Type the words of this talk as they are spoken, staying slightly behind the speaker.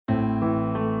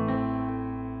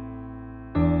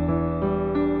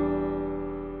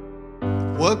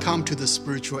Welcome to the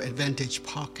Spiritual Advantage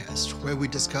podcast, where we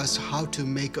discuss how to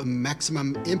make a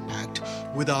maximum impact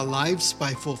with our lives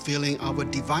by fulfilling our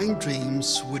divine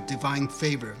dreams with divine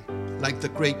favor, like the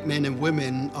great men and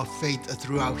women of faith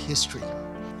throughout history.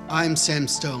 I'm Sam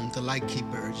Stone, the light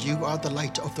keeper. You are the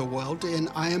light of the world, and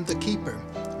I am the keeper.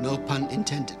 No pun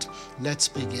intended. Let's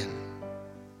begin.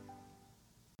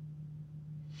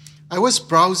 I was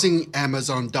browsing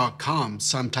Amazon.com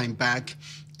some time back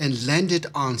and landed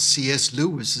on C.S.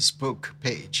 Lewis's book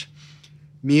page,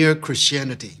 Mere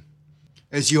Christianity.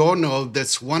 As you all know,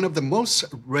 that's one of the most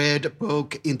read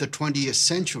books in the 20th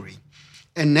century.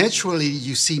 And naturally,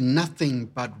 you see nothing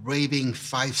but raving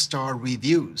 5-star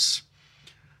reviews.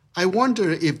 I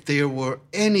wonder if there were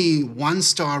any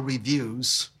 1-star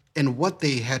reviews and what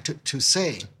they had to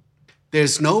say.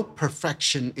 There's no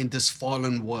perfection in this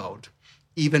fallen world.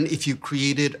 Even if you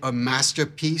created a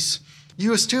masterpiece,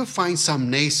 you will still find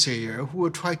some naysayer who will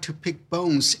try to pick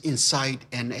bones inside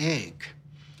an egg.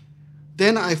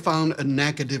 Then I found a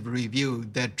negative review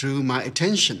that drew my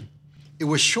attention. It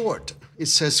was short. It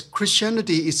says,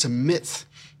 Christianity is a myth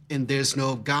and there's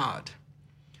no God.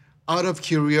 Out of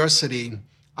curiosity,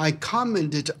 I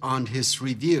commented on his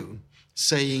review,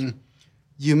 saying,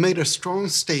 "You made a strong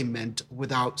statement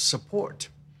without support.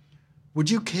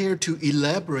 Would you care to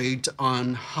elaborate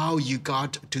on how you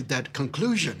got to that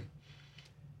conclusion?"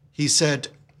 He said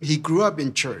he grew up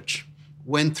in church,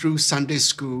 went through Sunday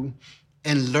school,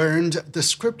 and learned the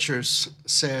scriptures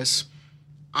says,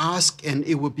 "Ask and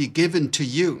it will be given to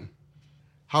you."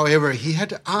 However, he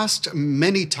had asked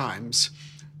many times,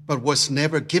 but was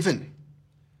never given.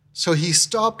 So he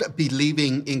stopped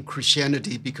believing in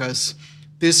Christianity because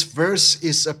this verse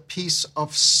is a piece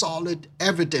of solid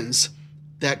evidence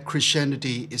that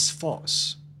Christianity is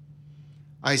false.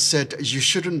 I said, "You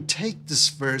shouldn't take this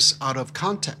verse out of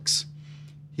context."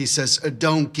 He says,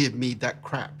 "Don't give me that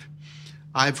crap.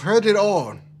 I've heard it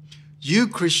all. You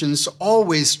Christians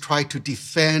always try to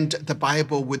defend the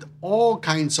Bible with all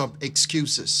kinds of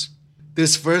excuses.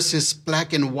 This verse is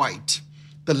black and white.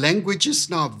 The language is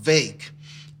not vague,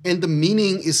 and the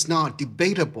meaning is not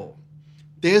debatable.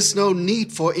 There's no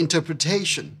need for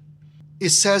interpretation. It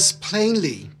says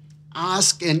plainly,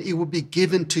 'Ask and it will be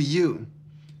given to you.'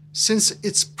 Since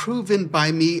it's proven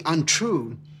by me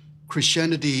untrue,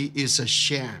 Christianity is a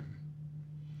sham."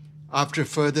 After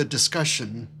further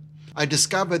discussion, I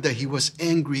discovered that he was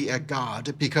angry at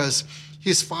God because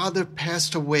his father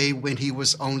passed away when he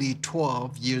was only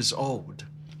 12 years old.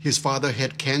 His father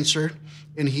had cancer,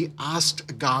 and he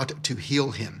asked God to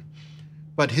heal him.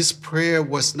 But his prayer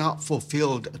was not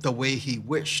fulfilled the way he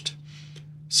wished.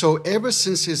 So ever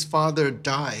since his father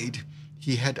died,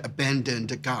 he had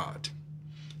abandoned God.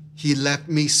 He left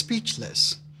me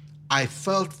speechless. I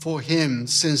felt for him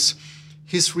since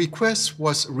his request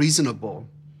was reasonable.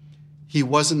 He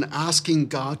wasn't asking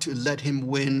God to let him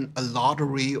win a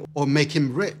lottery or make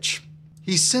him rich.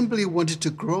 He simply wanted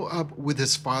to grow up with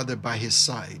his father by his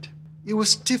side. It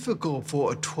was difficult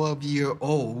for a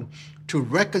 12-year-old to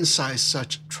reconcile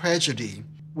such tragedy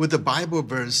with a Bible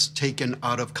verse taken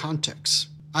out of context.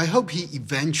 I hope he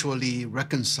eventually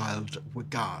reconciled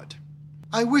with God.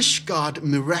 I wish God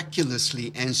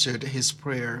miraculously answered his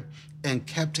prayer and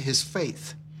kept his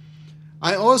faith.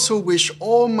 I also wish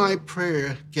all my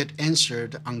prayer get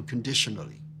answered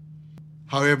unconditionally.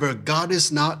 However, God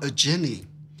is not a genie.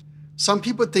 Some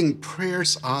people think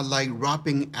prayers are like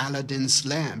rubbing Aladdin's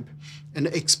lamp and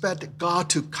expect God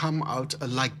to come out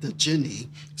like the genie,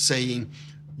 saying,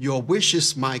 "Your wish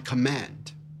is my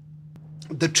command."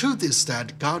 The truth is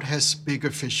that God has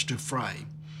bigger fish to fry.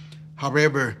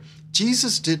 However,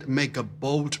 Jesus did make a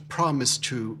bold promise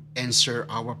to answer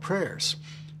our prayers.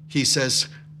 He says,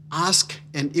 "Ask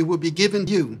and it will be given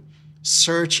you.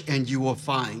 Search and you will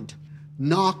find.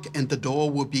 Knock and the door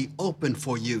will be open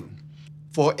for you.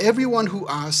 For everyone who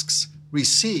asks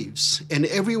receives, and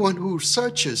everyone who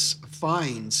searches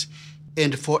finds,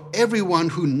 and for everyone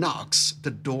who knocks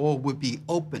the door will be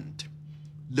opened."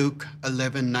 Luke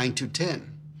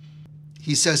 11:9-10.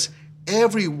 He says,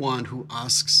 everyone who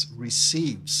asks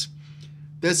receives.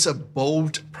 That's a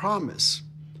bold promise.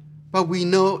 But we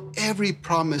know every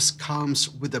promise comes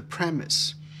with a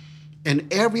premise,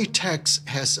 and every text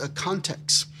has a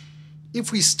context.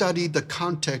 If we study the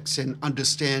context and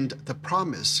understand the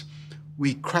promise,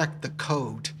 we crack the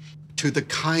code to the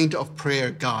kind of prayer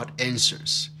God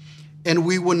answers. And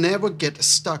we will never get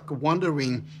stuck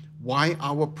wondering why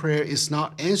our prayer is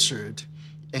not answered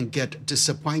and get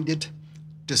disappointed,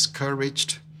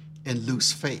 discouraged, and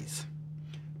lose faith.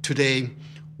 Today,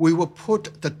 we will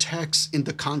put the text in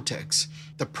the context,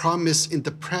 the promise in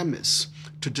the premise,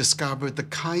 to discover the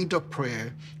kind of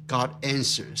prayer God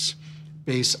answers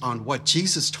based on what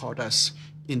Jesus taught us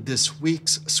in this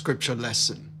week's scripture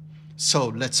lesson. So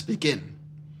let's begin.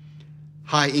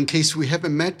 Hi, in case we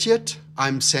haven't met yet,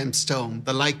 I'm Sam Stone,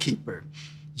 the light keeper.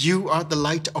 You are the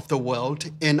light of the world,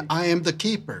 and I am the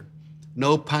keeper.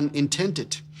 No pun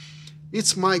intended.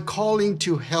 It's my calling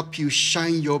to help you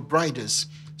shine your brightest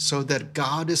so that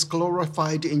God is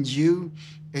glorified in you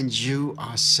and you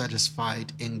are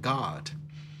satisfied in God.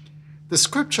 The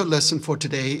scripture lesson for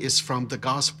today is from the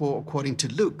Gospel according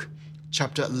to Luke,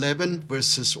 chapter 11,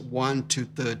 verses 1 to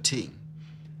 13.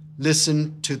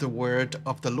 Listen to the word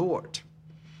of the Lord.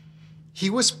 He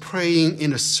was praying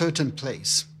in a certain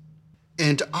place,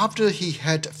 and after he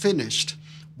had finished,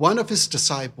 one of his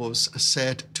disciples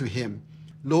said to him,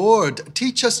 "Lord,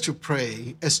 teach us to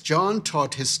pray, as John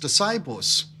taught his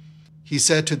disciples." He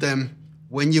said to them,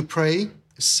 "When you pray,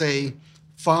 say,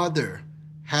 'Father,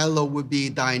 hallowed be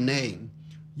thy name.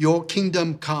 Your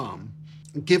kingdom come.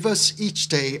 Give us each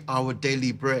day our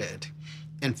daily bread,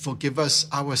 and forgive us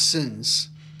our sins,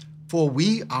 for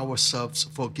we ourselves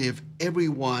forgive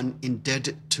everyone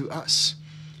indebted to us.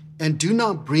 And do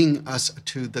not bring us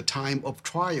to the time of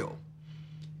trial.'"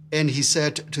 And he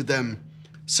said to them,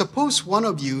 "Suppose one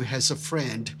of you has a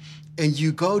friend, and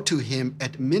you go to him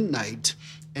at midnight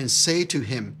and say to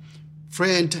him,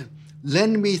 'Friend,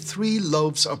 lend me 3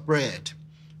 loaves of bread,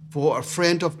 for a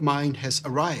friend of mine has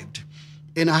arrived,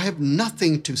 and I have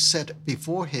nothing to set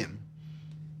before him.'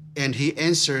 And he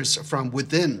answers from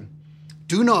within,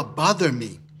 'Do not bother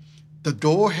me. The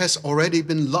door has already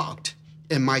been locked,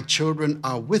 and my children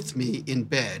are with me in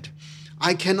bed.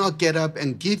 I cannot get up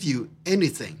and give you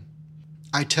anything.'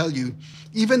 I tell you,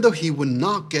 even though he would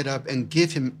not get up and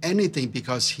give him anything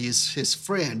because he is his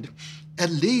friend,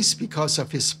 at least because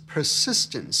of his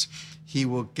persistence, he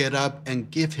will get up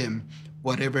and give him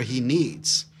whatever he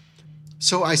needs.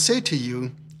 So I say to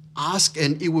you, ask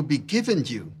and it will be given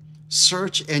you.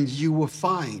 Search and you will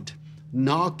find.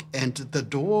 Knock and the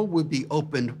door will be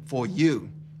opened for you.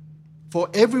 For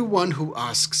everyone who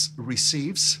asks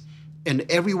receives, and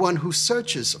everyone who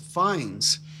searches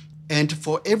finds, and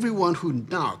for everyone who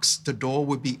knocks, the door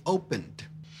will be opened.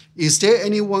 Is there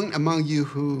anyone among you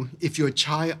who, if your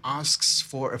child asks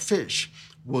for a fish,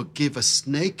 will give a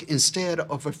snake instead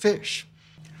of a fish?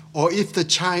 Or if the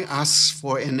child asks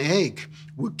for an egg,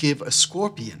 will give a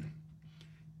scorpion?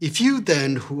 If you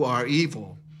then, who are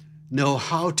evil, know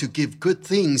how to give good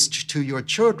things to your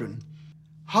children,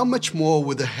 how much more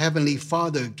will the Heavenly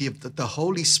Father give the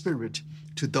Holy Spirit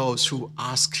to those who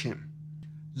ask him?"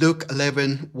 Luke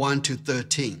 11, 1 to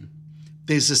 13.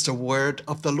 This is the word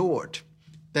of the Lord.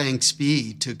 Thanks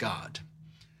be to God.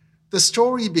 The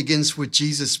story begins with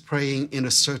Jesus praying in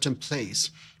a certain place,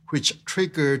 which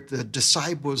triggered the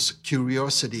disciples'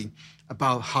 curiosity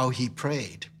about how he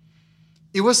prayed.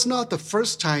 It was not the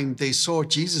first time they saw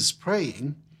Jesus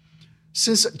praying.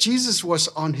 Since Jesus was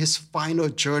on his final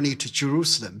journey to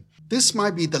Jerusalem, this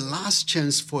might be the last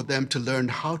chance for them to learn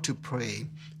how to pray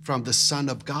from the Son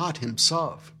of God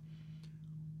himself.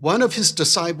 One of his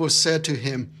disciples said to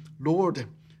him, "Lord,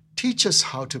 teach us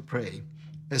how to pray,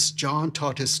 as John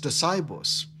taught his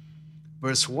disciples."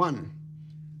 Verse 1.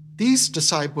 These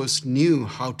disciples knew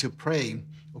how to pray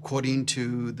according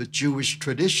to the Jewish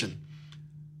tradition,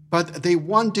 but they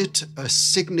wanted a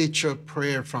signature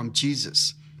prayer from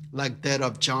Jesus, like that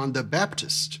of John the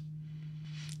Baptist.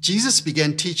 Jesus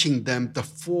began teaching them the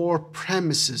 4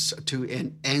 premises to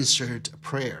an answered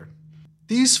prayer.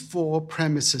 These 4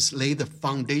 premises lay the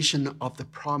foundation of the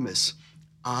promise,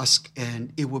 "Ask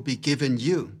and it will be given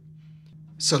you."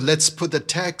 So let's put the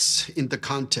text in the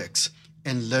context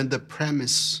and learn the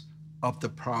premise of the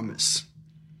promise.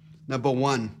 Number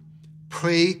 1,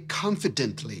 pray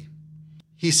confidently.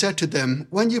 He said to them,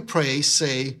 "When you pray,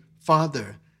 say,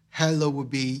 'Father,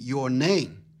 hallowed be your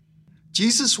name.'"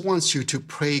 Jesus wants you to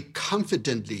pray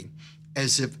confidently,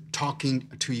 as if talking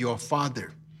to your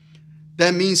Father.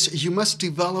 That means you must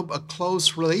develop a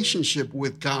close relationship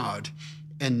with God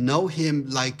and know him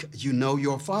like you know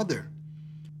your Father.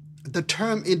 The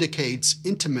term indicates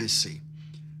intimacy.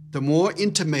 The more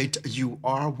intimate you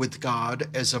are with God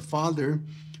as a Father,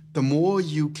 the more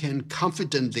you can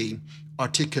confidently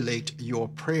articulate your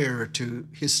prayer to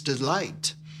his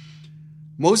delight.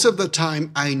 Most of the time,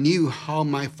 I knew how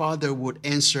my Father would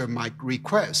answer my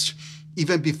request,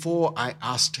 even before I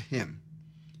asked him.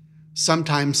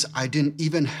 Sometimes I didn't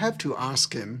even have to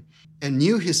ask him and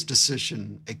knew his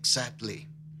decision exactly.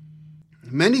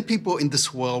 Many people in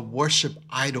this world worship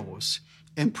idols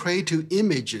and pray to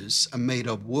images made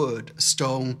of wood,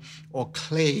 stone, or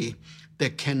clay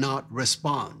that cannot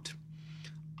respond.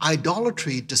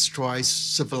 Idolatry destroys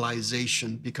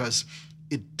civilization because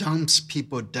it dumps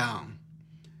people down.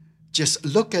 Just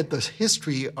look at the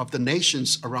history of the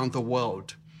nations around the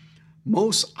world.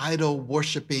 Most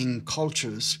idol-worshiping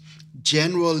cultures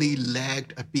generally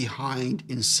lagged behind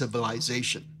in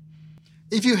civilization.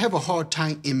 If you have a hard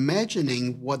time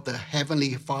imagining what the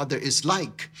Heavenly Father is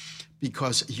like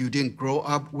because you didn't grow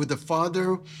up with a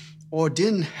father or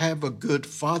didn't have a good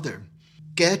father,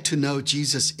 get to know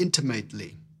Jesus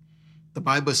intimately. The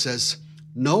Bible says,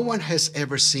 "No one has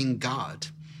ever seen God.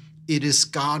 It is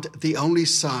God, the only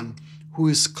Son, who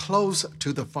is close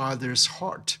to the Father's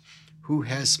heart, who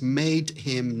has made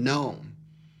him known."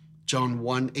 John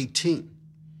 1:18.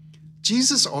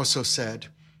 Jesus also said,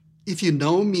 "If you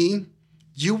know me,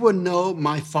 you will know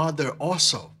my Father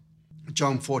also."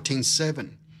 John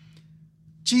 14:7.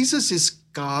 Jesus is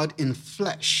God in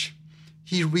flesh.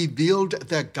 He revealed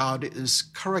that God is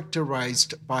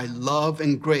characterized by love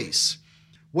and grace.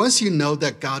 Once you know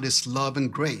that God is love and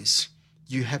grace,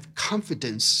 you have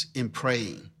confidence in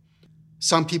praying.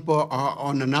 Some people are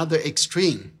on another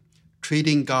extreme,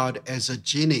 treating God as a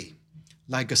genie,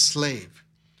 like a slave.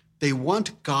 They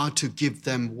want God to give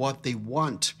them what they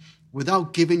want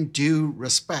without giving due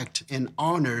respect and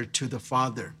honor to the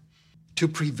Father. To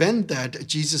prevent that,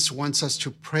 Jesus wants us to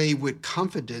pray with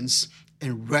confidence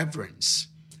and reverence,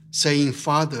 saying,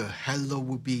 "Father,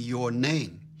 hallowed be your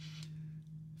name."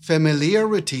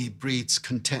 Familiarity breeds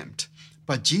contempt,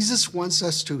 but Jesus wants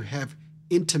us to have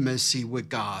intimacy with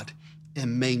God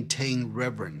and maintain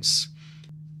reverence.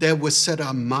 That would set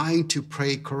our mind to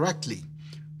pray correctly.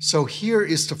 So here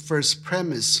is the first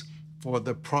premise for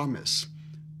the promise.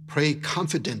 Pray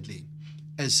confidently,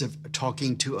 as if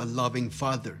talking to a loving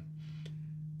Father.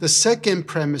 The second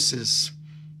premise is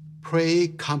pray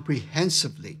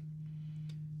comprehensively.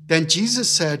 Then Jesus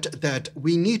said that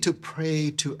we need to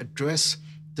pray to address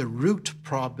the root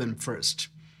problem first.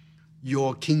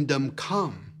 Your kingdom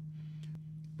come.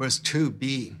 Verse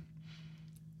 2b.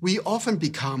 We often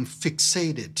become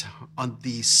fixated on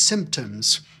the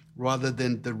symptoms rather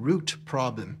than the root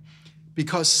problem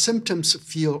because symptoms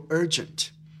feel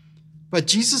urgent. But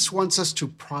Jesus wants us to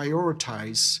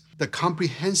prioritize the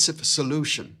comprehensive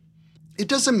solution. It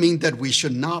doesn't mean that we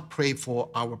should not pray for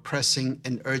our pressing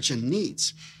and urgent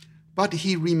needs, but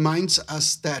he reminds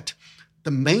us that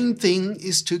the main thing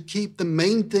is to keep the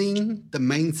main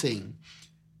thing,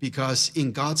 because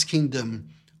in God's kingdom,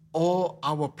 all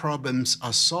our problems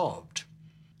are solved.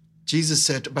 Jesus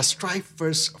said, "But strive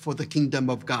first for the kingdom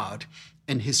of God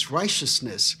and his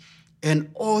righteousness,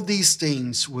 and all these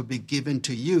things will be given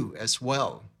to you as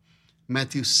well."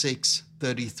 Matthew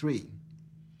 6:33.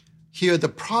 Here the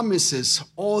promise is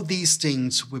all these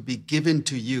things will be given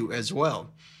to you as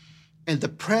well. And the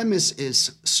premise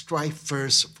is strive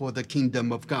first for the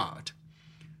kingdom of God.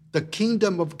 The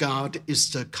kingdom of God is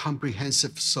the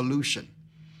comprehensive solution.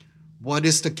 What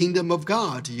is the kingdom of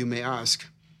God, you may ask?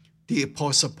 The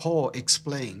Apostle Paul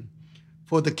explained,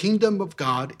 "For the kingdom of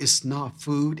God is not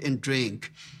food and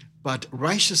drink, but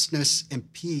righteousness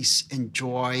and peace and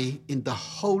joy in the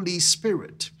Holy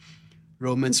Spirit."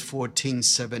 Romans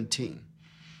 14:17.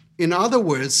 In other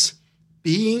words,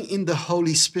 being in the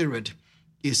Holy Spirit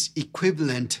is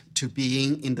equivalent to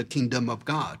being in the kingdom of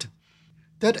God.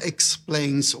 That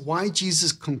explains why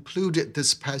Jesus concluded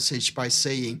this passage by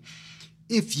saying,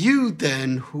 "If you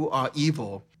then, who are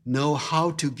evil, know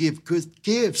how to give good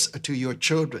gifts to your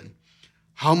children,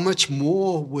 how much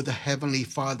more will the Heavenly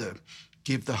Father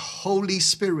give the Holy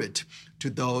Spirit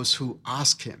to those who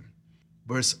ask him?"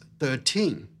 Verse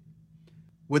 13.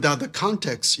 Without the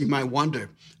context, you might wonder,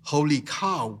 holy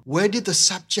cow, where did the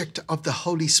subject of the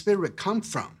Holy Spirit come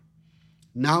from?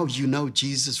 Now you know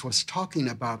Jesus was talking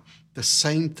about the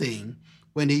same thing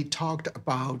when he talked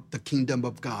about the kingdom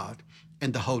of God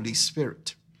and the Holy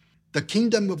Spirit. The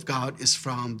kingdom of God is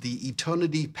from the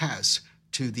eternity past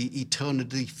to the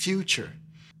eternity future.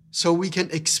 So we can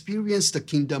experience the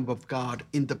kingdom of God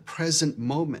in the present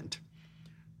moment.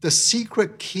 The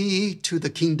secret key to the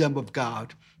kingdom of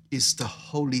God is the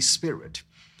Holy Spirit.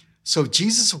 So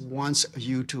Jesus wants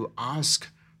you to ask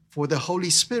for the Holy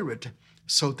Spirit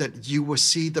so that you will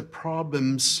see the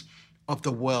problems of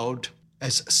the world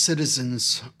as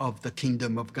citizens of the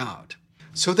kingdom of God,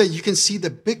 so that you can see the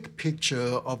big picture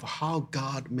of how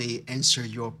God may answer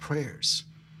your prayers.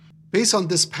 Based on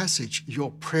this passage,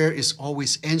 your prayer is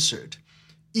always answered,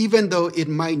 even though it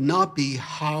might not be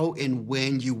how and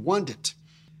when you want it.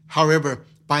 However,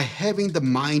 by having the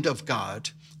mind of God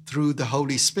through the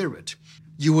Holy Spirit,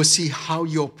 you will see how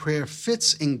your prayer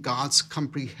fits in God's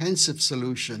comprehensive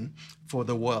solution for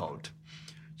the world.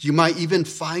 You might even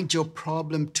find your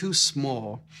problem too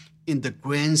small in the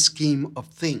grand scheme of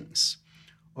things.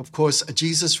 Of course,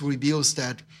 Jesus reveals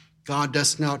that God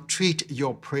does not treat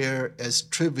your prayer as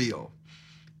trivial.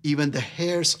 Even the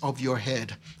hairs of your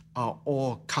head are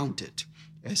all counted,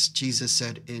 as Jesus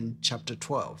said in chapter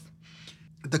 12.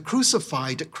 The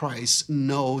crucified Christ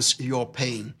knows your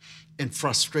pain and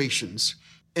frustrations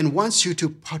and wants you to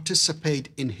participate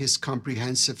in his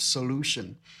comprehensive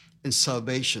solution and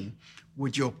salvation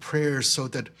with your prayers so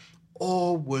that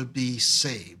all will be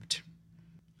saved.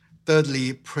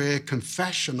 Thirdly, pray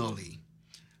confessionally.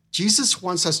 Jesus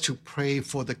wants us to pray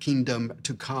for the kingdom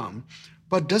to come,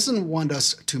 but doesn't want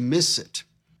us to miss it.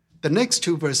 The next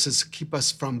two verses keep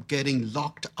us from getting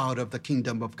locked out of the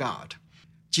kingdom of God.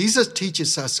 Jesus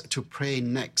teaches us to pray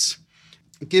next.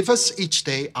 Give us each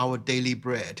day our daily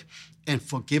bread, and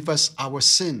forgive us our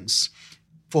sins,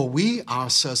 for we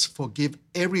ourselves forgive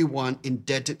everyone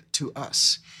indebted to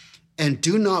us, and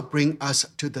do not bring us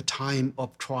to the time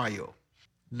of trial.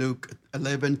 Luke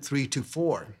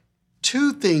 11:3-4.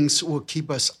 Two things will keep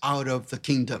us out of the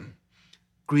kingdom: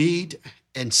 greed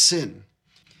and sin.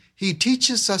 He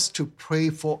teaches us to pray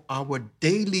for our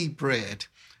daily bread,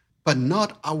 but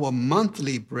not our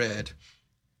monthly bread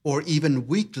or even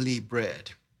weekly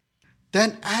bread.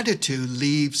 That attitude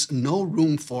leaves no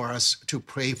room for us to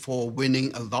pray for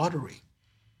winning a lottery.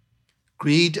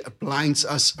 Greed blinds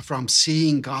us from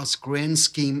seeing God's grand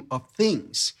scheme of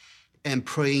things and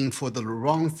praying for the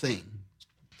wrong thing.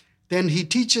 Then he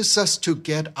teaches us to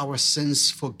get our sins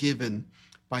forgiven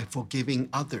by forgiving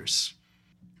others.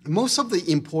 Most of the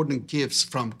important gifts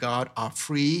from God are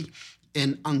free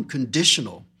and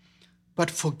unconditional,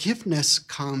 but forgiveness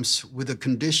comes with a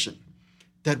condition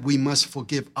that we must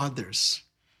forgive others.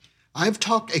 I've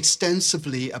talked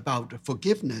extensively about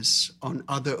forgiveness on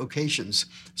other occasions,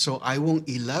 so I won't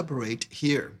elaborate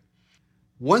here.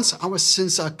 Once our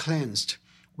sins are cleansed,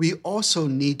 we also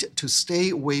need to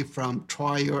stay away from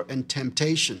trial and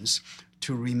temptations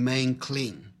to remain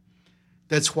clean.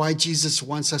 That's why Jesus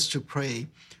wants us to pray,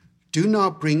 "Do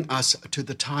not bring us to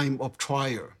the time of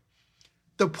trial."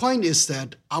 The point is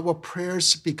that our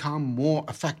prayers become more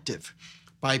effective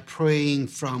by praying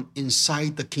from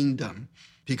inside the kingdom,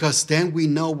 because then we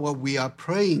know what we are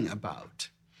praying about.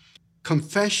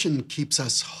 Confession keeps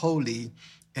us holy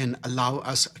and allows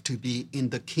us to be in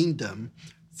the kingdom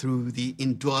through the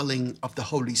indwelling of the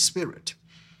Holy Spirit.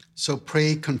 So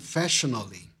pray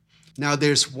confessionally. Now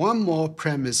there's one more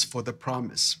premise for the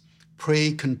promise: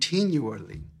 pray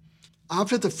continually.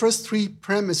 After the first three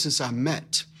premises are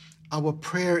met, our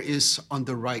prayer is on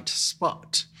the right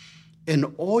spot. And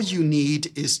all you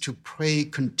need is to pray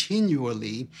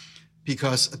continually,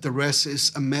 because the rest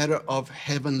is a matter of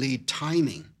heavenly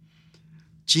timing.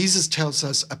 Jesus tells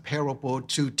us a parable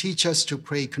to teach us to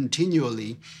pray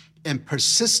continually and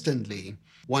persistently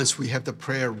once we have the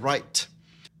prayer right.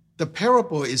 The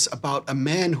parable is about a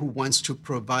man who wants to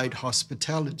provide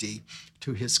hospitality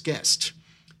to his guest.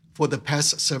 For the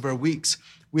past several weeks,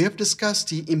 we have discussed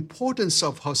the importance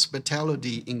of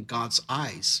hospitality in God's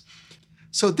eyes.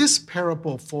 So this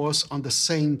parable falls on the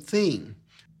same theme.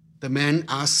 The man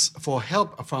asks for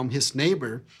help from his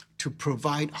neighbor to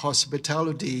provide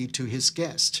hospitality to his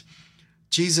guest.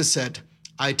 Jesus said,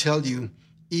 "I tell you,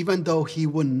 even though he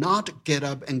would not get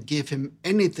up and give him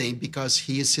anything because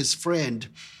he is his friend,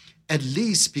 at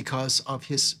least because of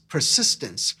his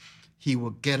persistence, he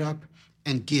will get up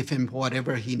and give him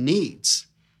whatever he needs."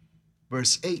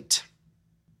 Verse 8,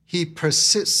 he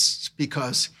persists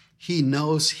because he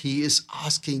knows he is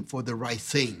asking for the right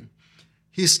thing.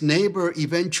 His neighbor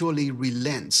eventually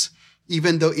relents,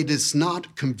 even though it is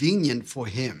not convenient for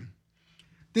him.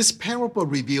 This parable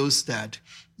reveals that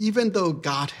even though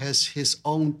God has his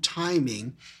own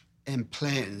timing and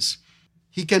plans,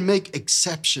 he can make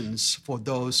exceptions for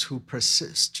those who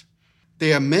persist.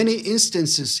 There are many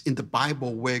instances in the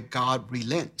Bible where God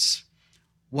relents.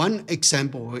 One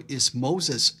example is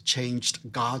Moses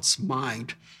changed God's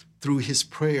mind through his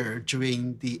prayer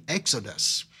during the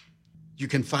Exodus. You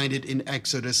can find it in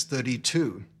Exodus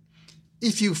 32.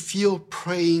 If you feel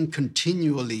praying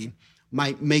continually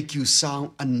might make you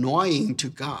sound annoying to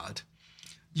God,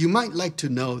 you might like to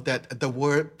know that the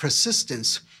word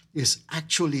persistence is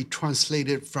actually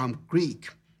translated from Greek,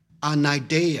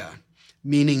 anaideia,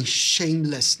 meaning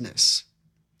shamelessness.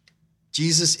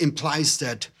 Jesus implies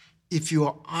that if you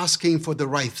are asking for the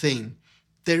right thing,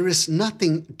 there is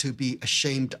nothing to be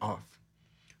ashamed of.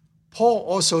 Paul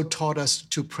also taught us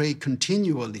to pray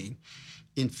continually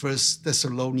in 1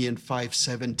 Thessalonians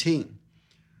 5:17.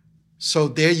 So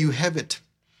there you have it.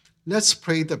 Let's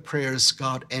pray the prayers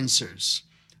God answers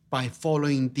by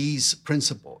following these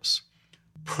principles.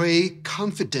 Pray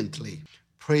confidently.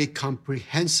 Pray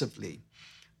comprehensively.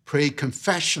 Pray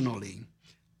confessionally.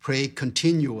 Pray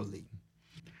continually.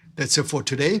 That's it for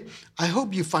today. I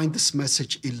hope you find this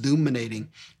message illuminating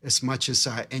as much as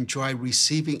I enjoy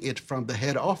receiving it from the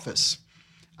head office.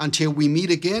 Until we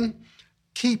meet again,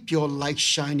 keep your light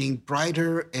shining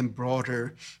brighter and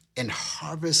broader and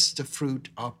harvest the fruit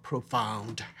of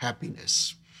profound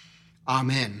happiness.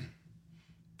 Amen.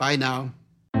 Bye now.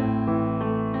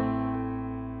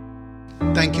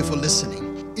 Thank you for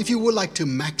listening. If you would like to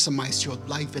maximize your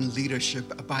life and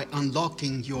leadership by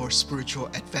unlocking your spiritual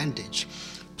advantage,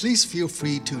 please feel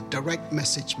free to direct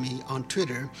message me on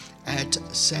Twitter at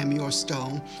Samuel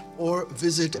Stone or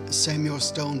visit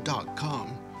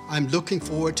samuelstone.com. I'm looking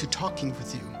forward to talking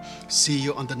with you. See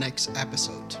you on the next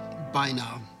episode. Bye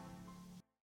now.